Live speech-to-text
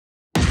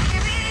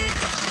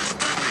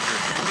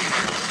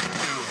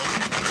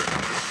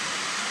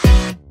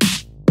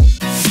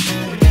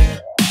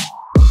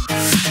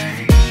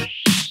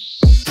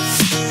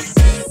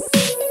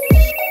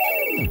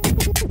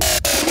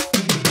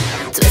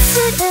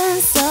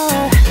dancer,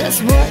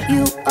 that's what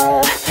you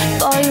are.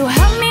 Boy, you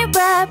have me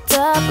wrapped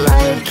up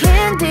like a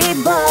candy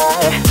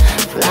bar.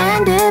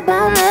 Blinded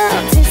by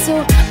love, tastes so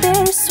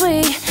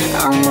bittersweet.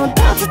 I'm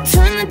about to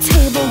turn the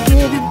table,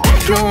 give you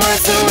back your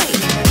words so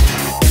weak.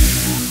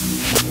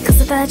 Cause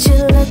I thought you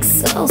looked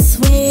so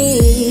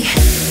sweet,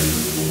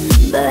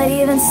 but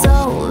even so,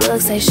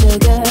 looks like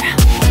sugar.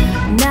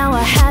 Now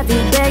I have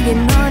you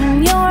begging on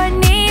your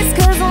knees,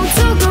 cause I'm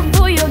too good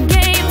for your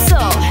game, so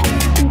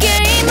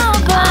game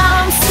over.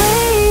 I'm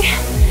sweet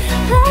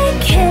like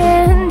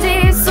candy,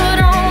 so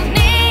don't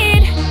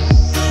need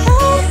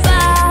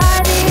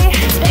nobody.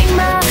 Make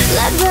my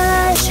blood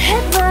rush,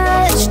 head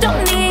rush,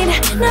 don't need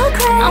no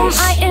crash.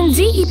 I'm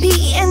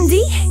INDEPENDENT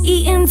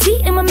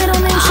in my middle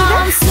name sugar.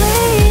 I'm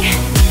sweet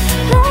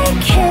like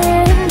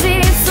candy,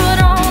 so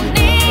don't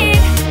need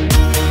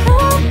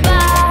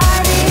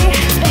nobody.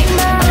 Make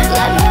my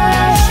blood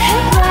rush,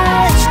 head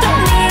rush,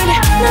 don't need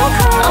no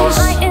crash.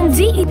 I'm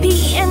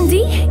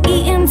INDEPENDENT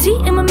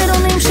in my middle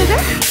name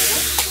sugar.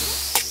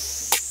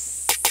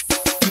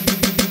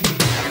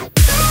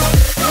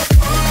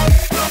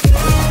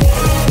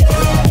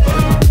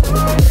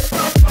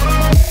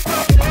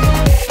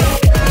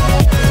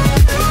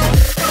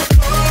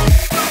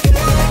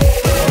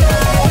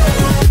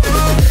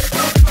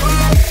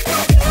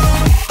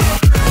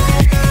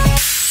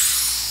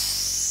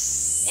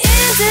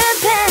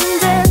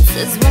 Independence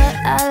is what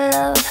I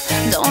love.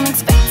 Don't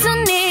expect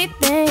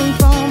anything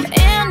from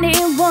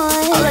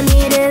anyone. All I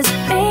need is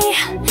me.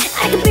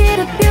 I can be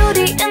the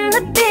beauty and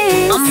the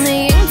beast. I'm the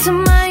yin to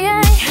my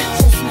yang,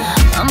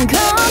 I'm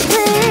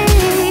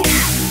complete.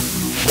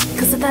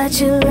 Cause I thought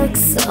you looked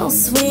so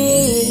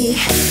sweet,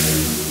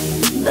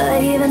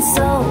 but even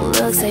so,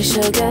 looks like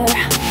sugar.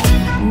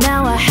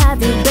 Now I have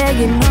you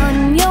begging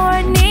on your